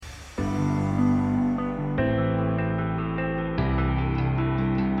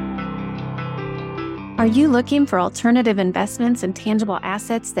Are you looking for alternative investments and tangible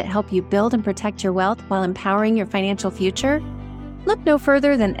assets that help you build and protect your wealth while empowering your financial future? Look no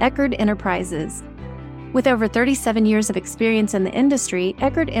further than Eckerd Enterprises. With over 37 years of experience in the industry,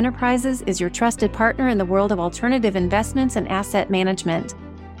 Eckerd Enterprises is your trusted partner in the world of alternative investments and asset management.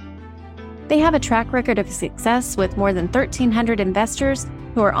 They have a track record of success with more than 1,300 investors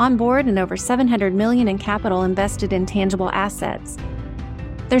who are on board and over $700 million in capital invested in tangible assets.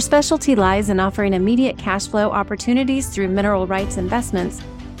 Their specialty lies in offering immediate cash flow opportunities through mineral rights investments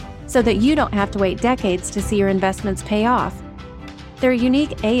so that you don't have to wait decades to see your investments pay off. Their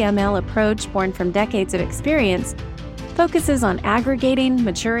unique AML approach, born from decades of experience, focuses on aggregating,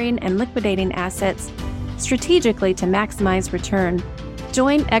 maturing, and liquidating assets strategically to maximize return.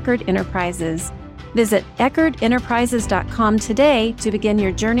 Join Eckerd Enterprises. Visit EckerdEnterprises.com today to begin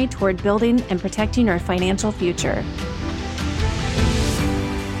your journey toward building and protecting your financial future.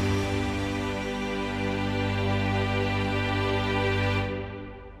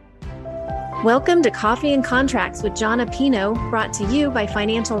 Welcome to Coffee and Contracts with John Apino, brought to you by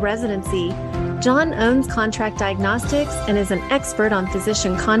Financial Residency. John owns Contract Diagnostics and is an expert on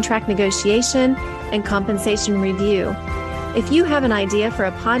physician contract negotiation and compensation review. If you have an idea for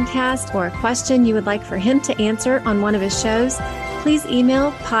a podcast or a question you would like for him to answer on one of his shows, please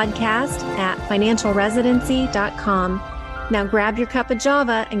email podcast@financialresidency.com. Now grab your cup of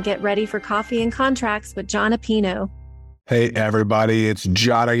Java and get ready for Coffee and Contracts with John Apino. Hey, everybody, it's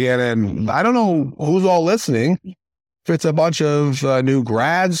John again, and I don't know who's all listening. If it's a bunch of new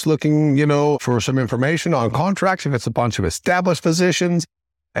grads looking, for some information on contracts, if it's a bunch of established physicians,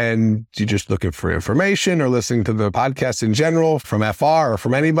 and you're just looking for information or listening to the podcast in general from FR or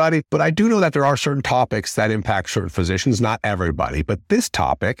from anybody. But I do know that there are certain topics that impact certain physicians, not everybody. But this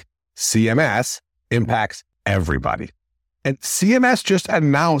topic, CMS, impacts everybody. And CMS just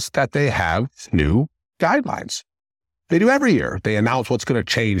announced that they have new guidelines. They do every year. They announce what's going to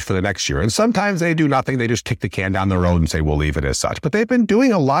change for the next year. And sometimes they do nothing. They just kick the can down the road and say, we'll leave it as such. But they've been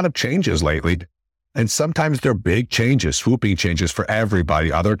doing a lot of changes lately. And sometimes they're big changes, swooping changes for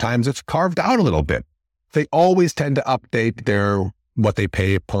everybody. Other times it's carved out a little bit. They always tend to update what they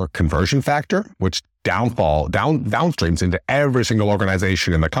pay per conversion factor, which downstreams into every single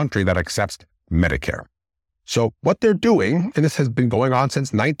organization in the country that accepts Medicare. So what they're doing, and this has been going on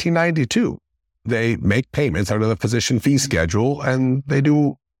since 1992, they make payments under the physician fee schedule, and they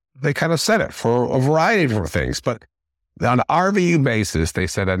kind of set it for a variety of different things. But on an RVU basis, they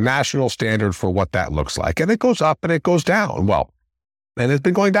set a national standard for what that looks like. And it goes up and it goes down. Well, and it's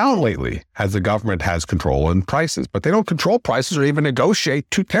been going down lately as the government has control in prices. But they don't control prices or even negotiate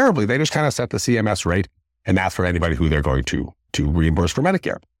too terribly. They just kind of set the CMS rate, and that's for anybody who they're going to reimburse for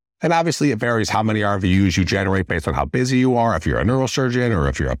Medicare. And obviously, it varies how many RVUs you generate based on how busy you are, if you're a neurosurgeon or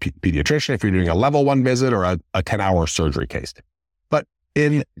if you're a pediatrician, if you're doing a level 1 visit or a 10-hour surgery case. But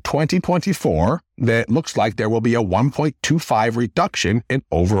in 2024, that looks like there will be a 1.25 reduction in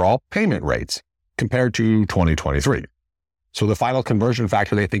overall payment rates compared to 2023. So the final conversion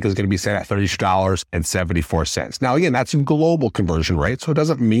factor they think is going to be set at $32.74. Now, again, that's a global conversion rate. So it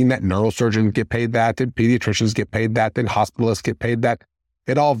doesn't mean that neurosurgeons get paid that, then pediatricians get paid that, then hospitalists get paid that.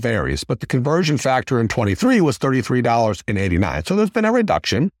 It all varies, but the conversion factor in 23 was $33.89. So there's been a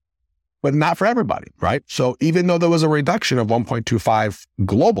reduction, but not for everybody, right? So even though there was a reduction of 1.25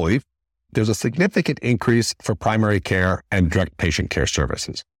 globally, there's a significant increase for primary care and direct patient care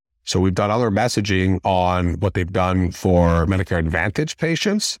services. So we've done other messaging on what they've done for Medicare Advantage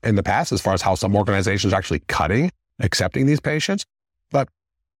patients in the past, as far as how some organizations are actually accepting these patients. But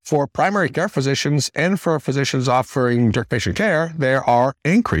for primary care physicians and for physicians offering direct patient care, there are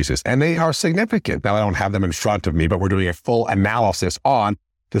increases, and they are significant. Now, I don't have them in front of me, but we're doing a full analysis on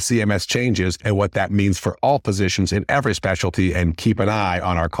the CMS changes and what that means for all physicians in every specialty. And keep an eye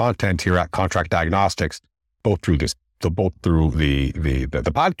on our content here at Contract Diagnostics, both through the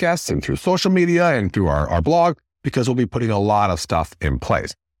podcasts and through social media and through our blog, because we'll be putting a lot of stuff in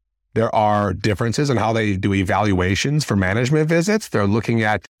place. There are differences in how they do evaluations for management visits. They're looking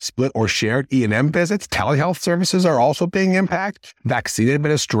at split or shared E&M visits. Telehealth services are also being impacted. Vaccine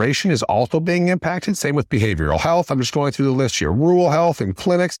administration is also being impacted. Same with behavioral health. I'm just going through the list here. Rural health and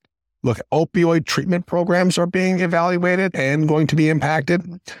clinics. Look, opioid treatment programs are being evaluated and going to be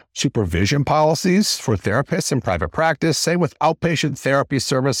impacted. Supervision policies for therapists in private practice. Same with outpatient therapy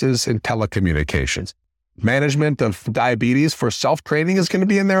services and telecommunications. Management of diabetes for self-training is going to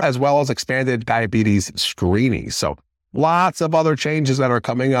be in there, as well as expanded diabetes screening. So lots of other changes that are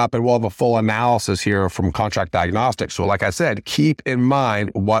coming up, and we'll have a full analysis here from Contract Diagnostics. So like I said, keep in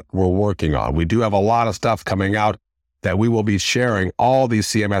mind what we're working on. We do have a lot of stuff coming out that we will be sharing all these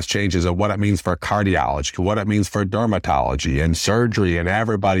CMS changes and what it means for cardiology, what it means for dermatology and surgery and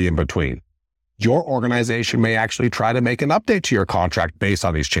everybody in between. Your organization may actually try to make an update to your contract based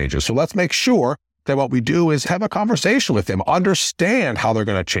on these changes. So let's make sure that what we do is have a conversation with them, understand how they're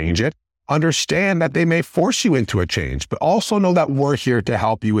going to change it, understand that they may force you into a change, but also know that we're here to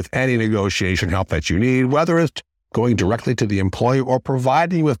help you with any negotiation help that you need, whether it's going directly to the employee or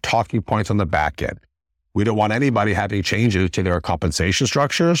providing you with talking points on the back end. We don't want anybody having changes to their compensation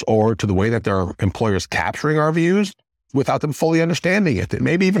structures or to the way that their employer is capturing our views without them fully understanding it, and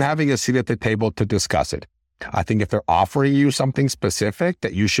maybe even having a seat at the table to discuss it. I think if they're offering you something specific,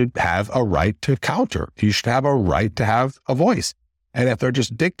 that you should have a right to counter. You should have a right to have a voice. And if they're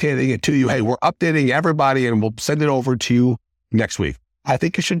just dictating it to you, hey, we're updating everybody and we'll send it over to you next week, I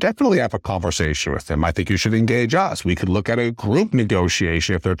think you should definitely have a conversation with them. I think you should engage us. We could look at a group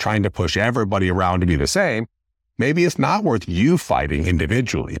negotiation if they're trying to push everybody around to be the same. Maybe it's not worth you fighting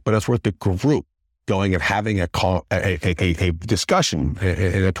individually, but it's worth the group going and having a discussion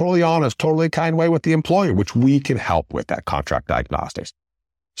in a totally honest, totally kind way with the employer, which we can help with that contract diagnostics.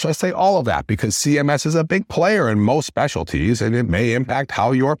 So I say all of that because CMS is a big player in most specialties, and it may impact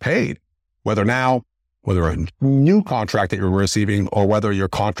how you're paid, whether a new contract that you're receiving or whether your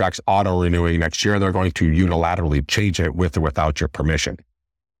contract's auto-renewing next year, they're going to unilaterally change it with or without your permission.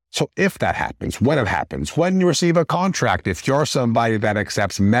 So if that happens, when you receive a contract, if you're somebody that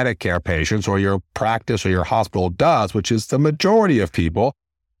accepts Medicare patients or your practice or your hospital does, which is the majority of people,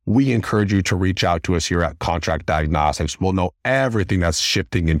 we encourage you to reach out to us here at Contract Diagnostics. We'll know everything that's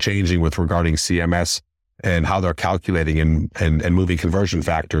shifting and changing with regarding CMS and how they're calculating and moving conversion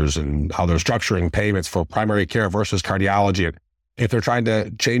factors and how they're structuring payments for primary care versus cardiology. And if they're trying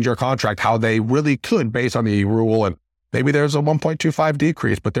to change your contract, how they really could based on the rule. And maybe there's a 1.25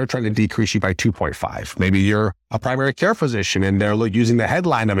 decrease, but they're trying to decrease you by 2.5. Maybe you're a primary care physician and they're using the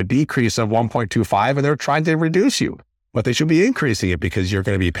headline of a decrease of 1.25 and they're trying to reduce you. But they should be increasing it because you're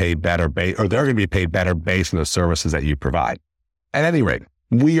going to be paid better, or they're going to be paid better based on the services that you provide. At any rate,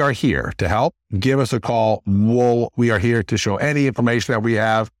 we are here to help. Give us a call. We are here to show any information that we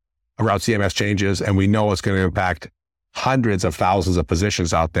have around CMS changes, and we know it's going to impact hundreds of thousands of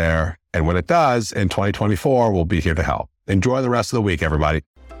physicians out there. And when it does, in 2024, we'll be here to help. Enjoy the rest of the week, everybody.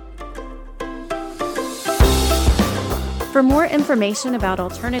 For more information about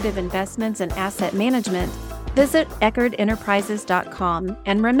alternative investments and asset management, visit EckerdEnterprises.com.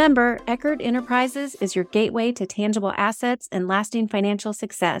 And remember, Eckerd Enterprises is your gateway to tangible assets and lasting financial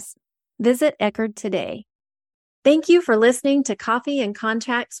success. Visit Eckerd today. Thank you for listening to Coffee and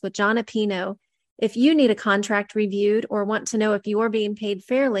Contracts with John Apino. If you need a contract reviewed or want to know if you are being paid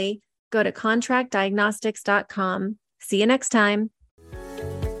fairly, go to ContractDiagnostics.com. See you next time.